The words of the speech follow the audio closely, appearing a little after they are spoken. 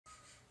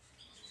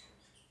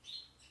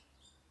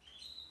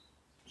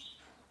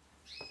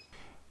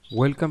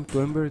Welcome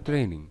to Ember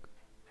Training.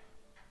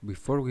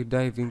 Before we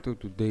dive into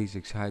today's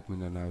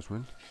exciting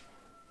announcement,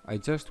 I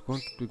just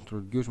want to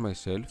introduce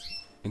myself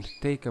and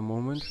take a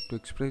moment to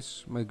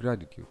express my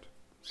gratitude.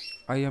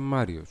 I am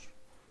Marios,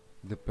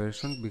 the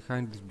person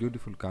behind these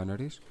beautiful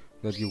canaries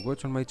that you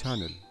watch on my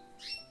channel.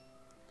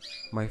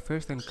 My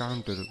first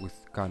encounter with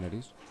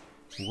canaries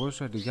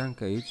was at a young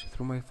age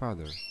through my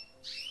father.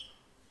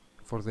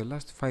 For the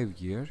last 5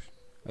 years,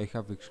 I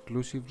have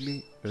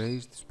exclusively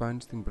raised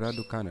Spanish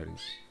Timbrado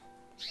canaries.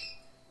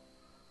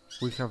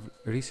 We have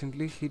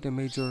recently hit a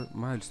major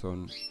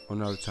milestone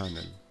on our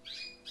channel,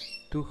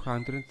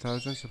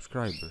 200,000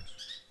 subscribers.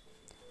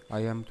 I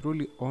am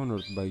truly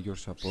honored by your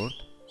support,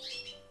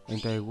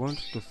 and I want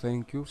to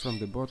thank you from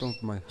the bottom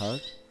of my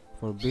heart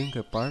for being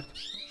a part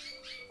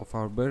of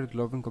our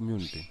bird-loving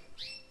community.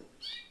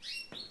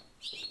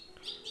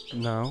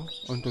 Now,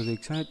 on to the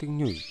exciting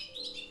news.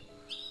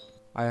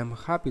 I am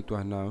happy to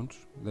announce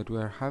that we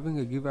are having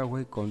a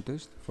giveaway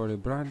contest for a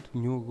brand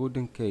new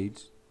wooden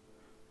cage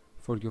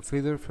for your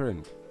feeder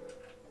friend.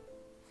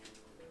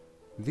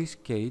 This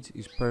cage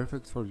is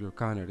perfect for your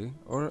canary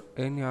or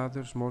any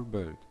other small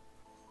bird,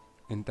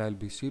 and I'll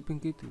be shipping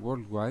it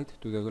worldwide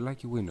to the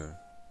lucky winner.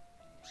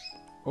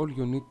 All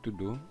you need to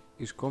do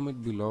is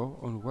comment below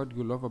on what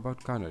you love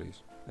about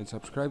canaries and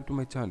subscribe to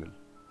my channel.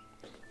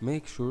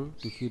 Make sure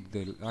to hit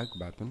the like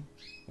button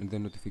and the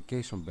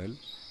notification bell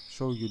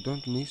so you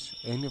don't miss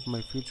any of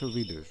my future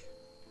videos.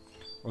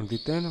 On the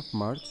 10th of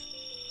March,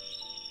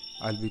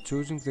 I'll be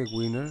choosing the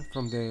winner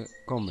from the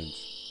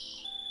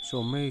comments,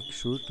 so make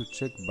sure to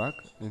check back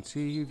and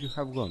see if you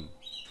have won.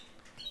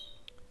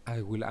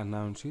 I will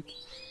announce it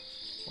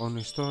on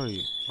a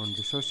story on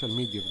the social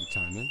media of the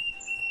channel,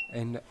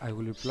 and I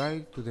will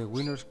reply to the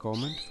winner's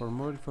comment for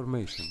more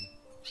information.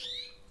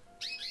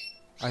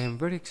 I am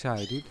very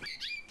excited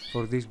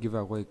for this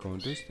giveaway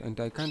contest and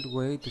I can't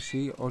wait to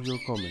see all your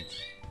comments.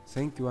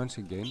 Thank you once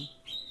again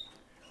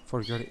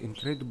for your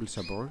incredible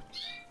support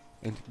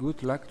and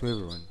good luck to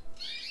everyone.